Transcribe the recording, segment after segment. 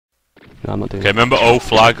No, I'm not doing Okay, it. remember O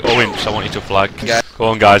flag, O imps, I want you to flag. Go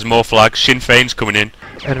on guys, more flags. Sinn Féin's coming in.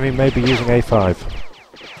 Enemy may be using A5.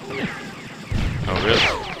 Oh really?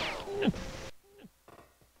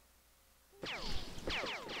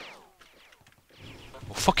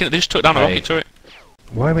 Oh, fucking they just took down a rocket turret.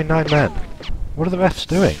 Why are we 9 men? What are the refs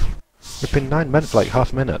doing? We've been 9 men for like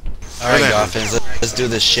half a minute. Alright, Dolphins, let's do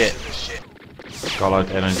this shit. Call out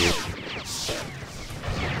energy.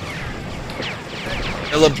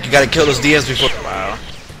 Philip, you gotta kill those DMs before. Wow.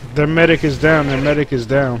 Their medic is down, their medic is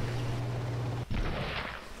down.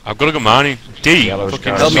 I've got to go money. D. Yellow's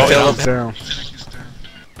Fucking got Help me, sort it Philip. out.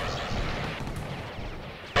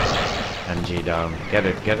 Down. NG down. Get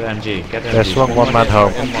it, get NG, get NG. They swung 1 man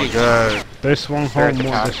home. Oh my god. They swung home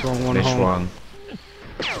more, they swung one They home. swung.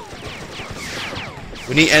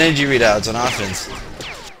 We need energy readouts on offense.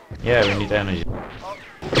 Yeah, we need energy.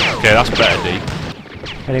 Okay, that's better, D.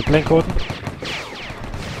 Any blink, Gordon?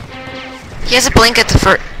 He has a blink at the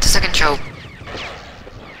second choke.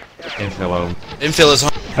 Infill home. Infill is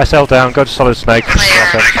home. SL down, go to solid snake.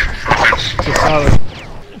 Clear. Too solid.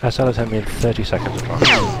 SL is hit me in 30 seconds apart.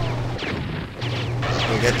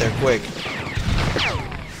 We'll get there quick.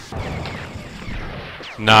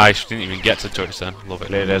 Nice, didn't even get to the turrets then. Love it.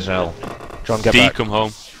 Cleared SL. John, get D, back. come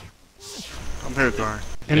home. I'm here, guy.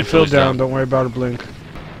 Infill Infill is down, down. don't worry about a blink.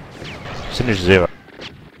 Synergy 0.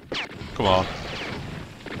 Come on.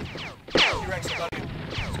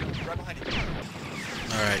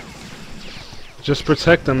 Alright. Just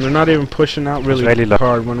protect them, they're not even pushing out really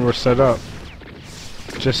hard when we're set up.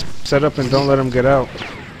 Just set up and don't let them get out.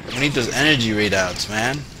 We need those energy readouts,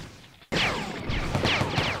 man.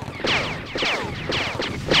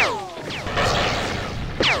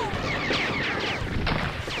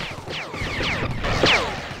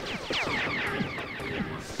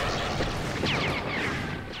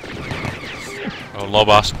 Oh,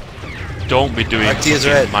 Lobas. Don't be doing RT is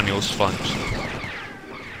fucking red. manual flanks.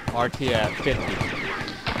 RT at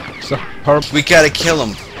 50. So, hard. We gotta kill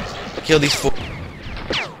them. Kill these fools.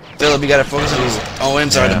 Philip, you gotta focus on these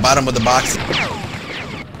OMs are at the bottom of the box.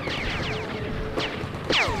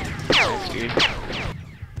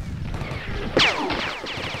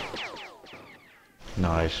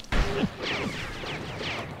 Nice.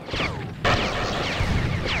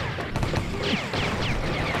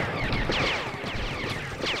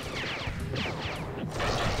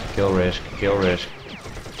 Kill risk, kill risk.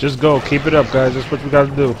 Just go, keep it up, guys. That's what we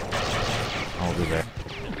gotta do. I'll be there.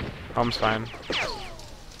 I'm fine.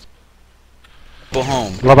 Go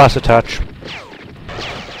home. Lobas attach.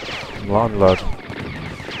 Long load.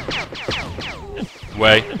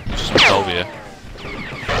 Way. Just myself here.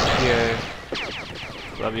 Yeah.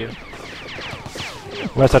 Love you.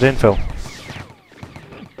 Where's that infill?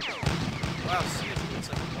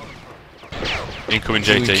 Incoming We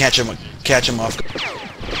JT. catch him off.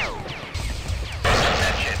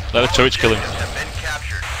 Let the turrets kill him.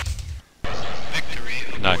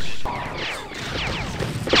 Nice.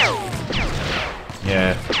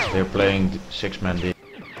 Yeah, they're playing 6-man D.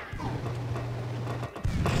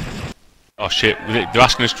 Oh shit, they're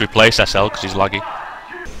asking us to replace SL because he's laggy.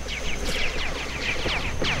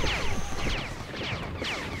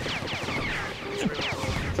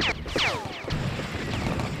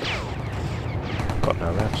 Got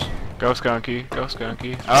no refs. Go Skunky, go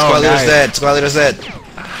Skunky. Squad leader's nice. dead. Squad leader's dead.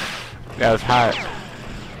 That was hot.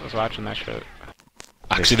 I was watching that shit.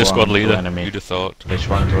 Actually, the swung squad to leader. enemy. You'd have thought. They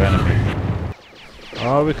swung to enemy.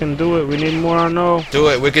 Oh, we can do it. We need more, I know. Do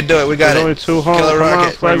it. We can do it. We got There's only it. 2 home. Kill a Come on,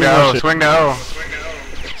 rocket. flag Swing to that O, shit. swing to O.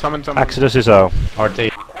 Summon someone. Exodus is O.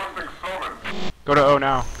 RT. Go to O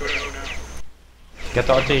now. Get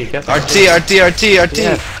the RT, get the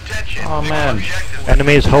RT. Oh man.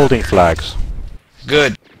 Enemy is holding flags.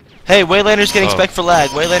 Good. Hey, Waylander's getting Oh. spec for lag.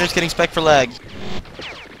 Waylander's getting spec for lag.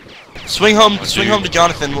 Swing home to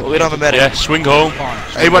Jonathan. We don't have a medic. Yeah, swing home.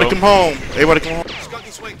 Everybody come home. Everybody come home.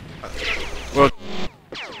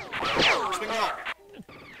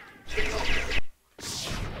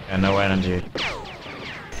 And no energy.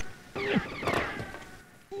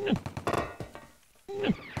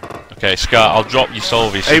 Okay, Scar, I'll drop your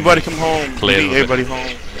Solvis. Everybody come home. Clear We need of it. everybody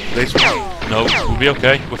home. They swing. No, we'll be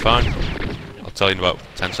okay. We're fine. I'll tell you in about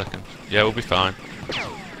 10 seconds. Yeah, we'll be fine.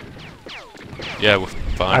 Yeah, we're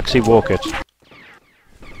fine. Actually walk it.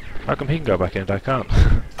 How come he can go back in and I can't?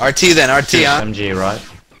 RT then. RT, huh? MG, right?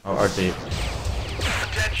 Oh, RT.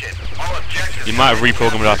 You might have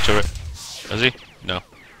reprogrammed our turret. Has he? No.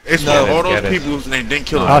 It's No. all Get those it. people they didn't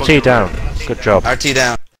kill RT down. Good job. RT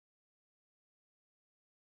down.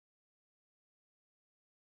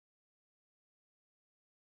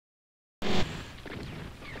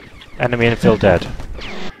 Enemy infill dead.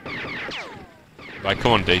 Right,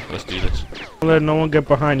 come on, D. Let's do this. Don't let no one get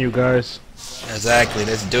behind you guys. Exactly.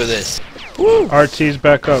 Let's do this. RT's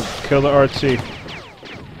back up. Kill the RT.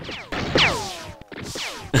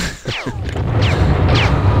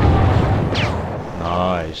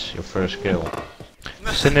 Nice, your first kill.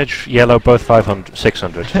 Signage, yellow, both 500,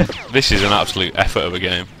 600. This is an absolute effort of a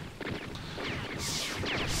game.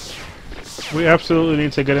 We absolutely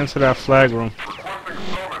need to get into that flag room.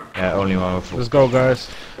 Yeah, only one full. Let's go, guys.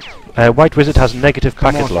 White Wizard has negative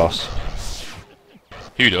packet on. loss.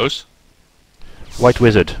 Who does? White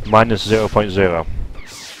Wizard, minus 0.0.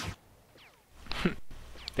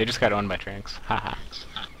 They just got owned by Tranks. Haha.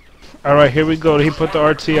 Alright, here we go. He put the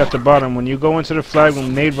RT at the bottom. When you go into the flag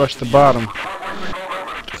room, nade rush the bottom.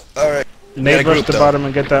 Alright. Nade rush the bottom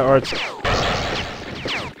and get that RT.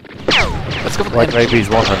 Let's go for White the Rabies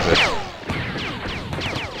 100.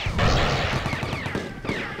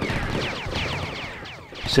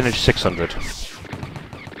 Signage 600.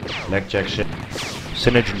 Leg check shit.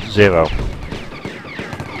 Signage 0.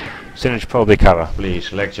 Signage probably Kara.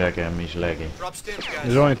 Please, leg check him, he's lagging.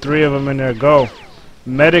 There's only 3 of them in there. Go.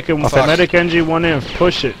 Medic and Medic NG 1 in.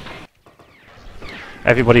 Push it.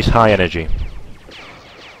 Everybody's high energy.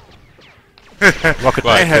 Rocket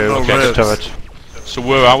Right, Type 2, no get the ribs. turret. So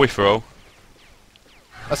where are we, Fro?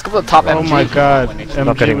 Let's go for the top Oh MG. my god. Not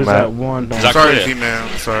MG getting was mad. at 1. Is that Sorry, clear?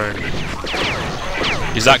 G-Man. Sorry.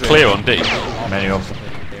 Is that clear on D? Many of them.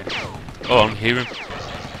 Oh, on, hear him.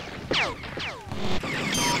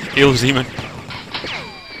 Heal Zeman.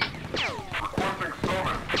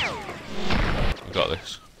 We got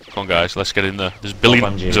this. Come on, guys, let's get in there. There's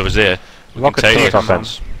billions MG. of us here. We can Rocket take turret it.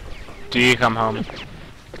 offense. Do you come home?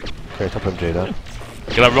 Okay, top MG then.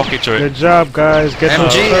 Get that rocket turret. Good job, guys. Get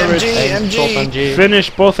those MG, turrets. MG. Finish.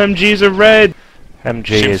 Both MGs are red. MG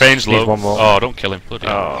Sinn is Féin's needs low. one more. Oh, don't kill him. Bloody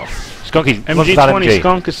hell. Oh. Skunky, run MG for that 20. MG.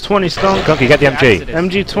 Skunk is 20. Skunk. Skunky, get the MG.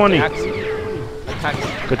 MG 20.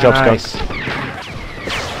 Good job, Nice. Skunk.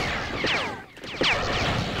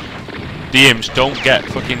 DMs, don't get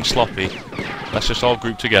fucking sloppy. Let's just all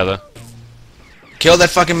group together. Kill that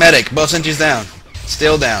fucking medic. Both sentries down.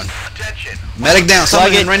 Still down. Medic down.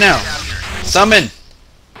 Summon him right now. Summon.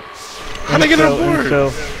 How'd they get on board?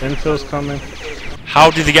 Infill's coming. How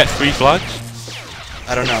did they get 3 flags?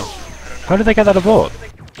 I don't know. How did they get that aboard?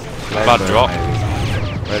 Bad drop.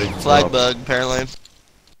 Flag bug, apparently.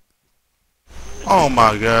 Oh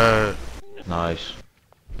my god. Nice.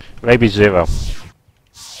 Rabies 0.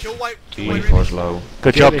 T4's low.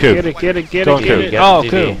 Good job, Get Coop. it, get it, get Go it, on, get Coop. it. Get Oh, the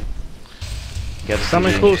cool. DD. Get the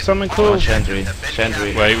Summon DD. cool, summon Oh, cool. sentry.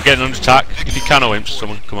 Sentry. Wait, we're getting under attack. If you can, imps,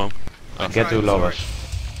 someone, come on. Get 2 lowers.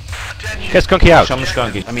 Get Skunky out. Summon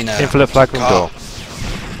Skunky. I mean, Infinite flag room call. door.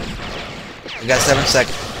 We got 7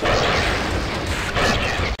 seconds.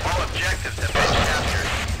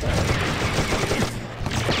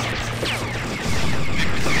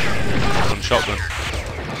 On shotgun.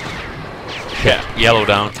 Get yellow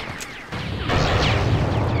down.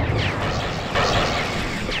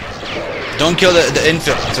 Don't kill the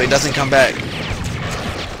infill so he doesn't come back.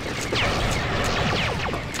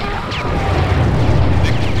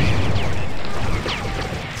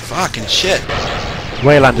 Fucking shit.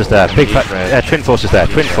 Waylander's there. Big Twin Force is there.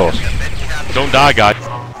 Twin Force. Don't die, guy.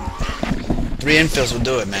 3 infills will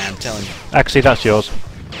do it, man. I'm telling you. Actually, that's yours.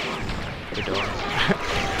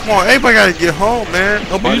 Come on, everybody gotta get home, man.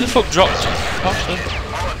 Who Nobody. the fuck dropped? Bastard.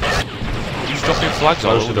 He's dropping flags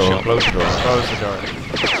all Close the over the door. shop. Close the door. Close the door.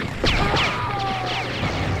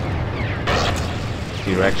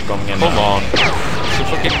 T-Rex coming in. Come now. on. It's a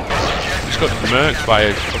fucking... He's got murked by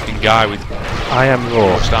a fucking guy with I am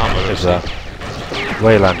raw. forced armor. Is there?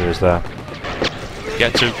 Waylander is there.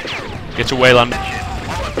 Get to Wayland.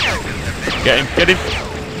 Get him.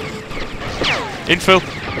 Infill.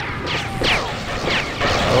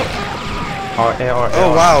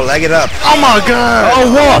 Oh wow, leg it up. Oh my god.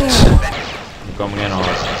 Oh, what? They're coming in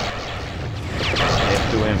hard. They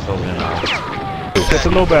have 2 infills in now. Get the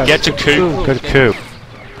low back. Get to Coop. Good coup.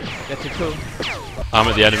 I'm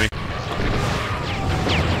at the enemy.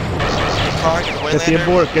 Car, get the Get the Waylander.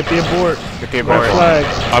 abort. Get the abort. Get the Red abort. flag.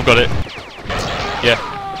 I've got it. Yeah.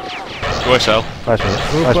 Go SL. 5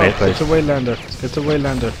 minutes. Move 5 up. minutes, Get please. to Waylander. Get to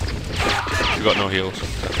Waylander. You've got no heals.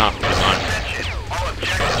 I can't put mine.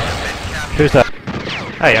 Who's that?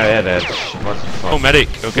 Hey, yeah, that's... What the fuck? Oh, medic.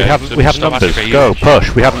 Okay. so We have stop numbers. asking for Go, heals.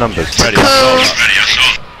 push. We have numbers. Ready.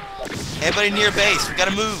 Everybody near base, we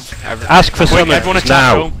gotta move. Ask for Quick, summons everyone attack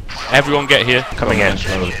now. home. Everyone get here. Coming in.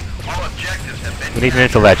 Slowly. We need an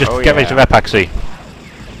infill there. Just get ready to repaxy.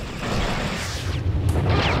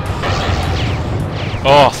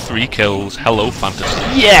 Oh, 3 kills. Hello, fantasy.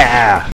 Yeah!